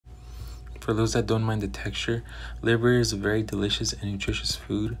For those that don't mind the texture, liver is a very delicious and nutritious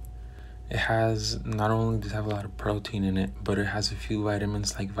food. It has, not only does it have a lot of protein in it, but it has a few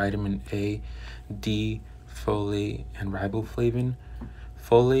vitamins like vitamin A, D, folate, and riboflavin.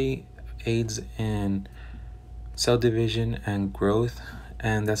 Folate aids in cell division and growth,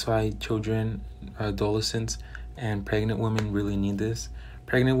 and that's why children, adolescents, and pregnant women really need this.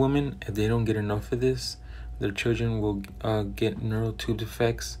 Pregnant women, if they don't get enough of this, their children will get neural tube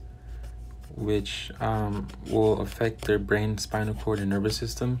defects, which will affect their brain, spinal cord, and nervous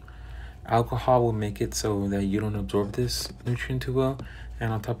system. Alcohol will make it so that you don't absorb this nutrient too well,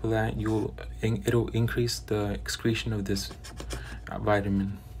 and on top of that, it'll increase the excretion of this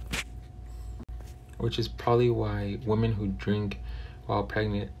vitamin, which is probably why women who drink while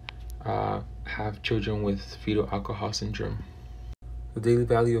pregnant have children with fetal alcohol syndrome. The daily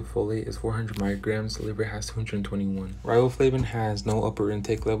value of folate is 400 micrograms. The liver has 221. Riboflavin has no upper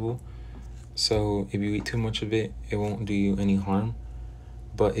intake level, so if you eat too much of it, it won't do you any harm.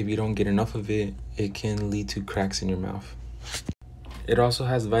 But if you don't get enough of it, it can lead to cracks in your mouth. It also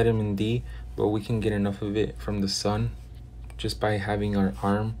has vitamin D, but we can get enough of it from the sun just by having our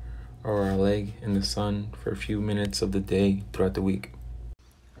arm or our leg in the sun for a few minutes of the day throughout the week.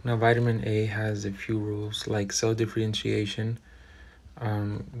 Now, vitamin A has a few rules like cell differentiation,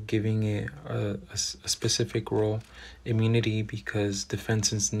 giving it a specific role, immunity because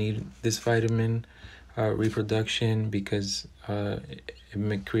defenses need this vitamin, reproduction because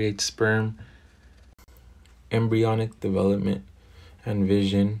it creates sperm, embryonic development, and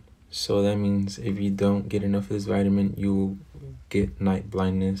vision. So that means if you don't get enough of this vitamin, you will get night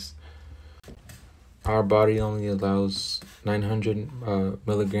blindness. Our body only allows 900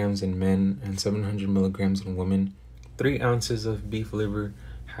 milligrams in men and 700 milligrams in women. 3 ounces of beef liver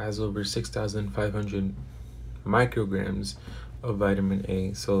has over 6,500 micrograms of vitamin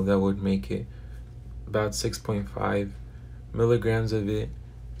A, so that would make it about 6.5 milligrams of it.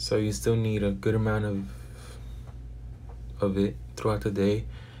 So you still need a good amount of it throughout the day,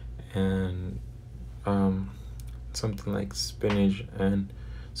 and something like spinach and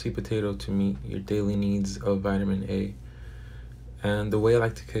sweet potato to meet your daily needs of vitamin A. And the way I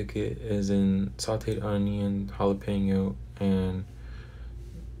like to cook it is in sauteed onion, jalapeno, and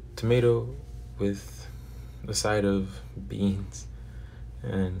tomato with a side of beans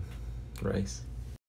and rice.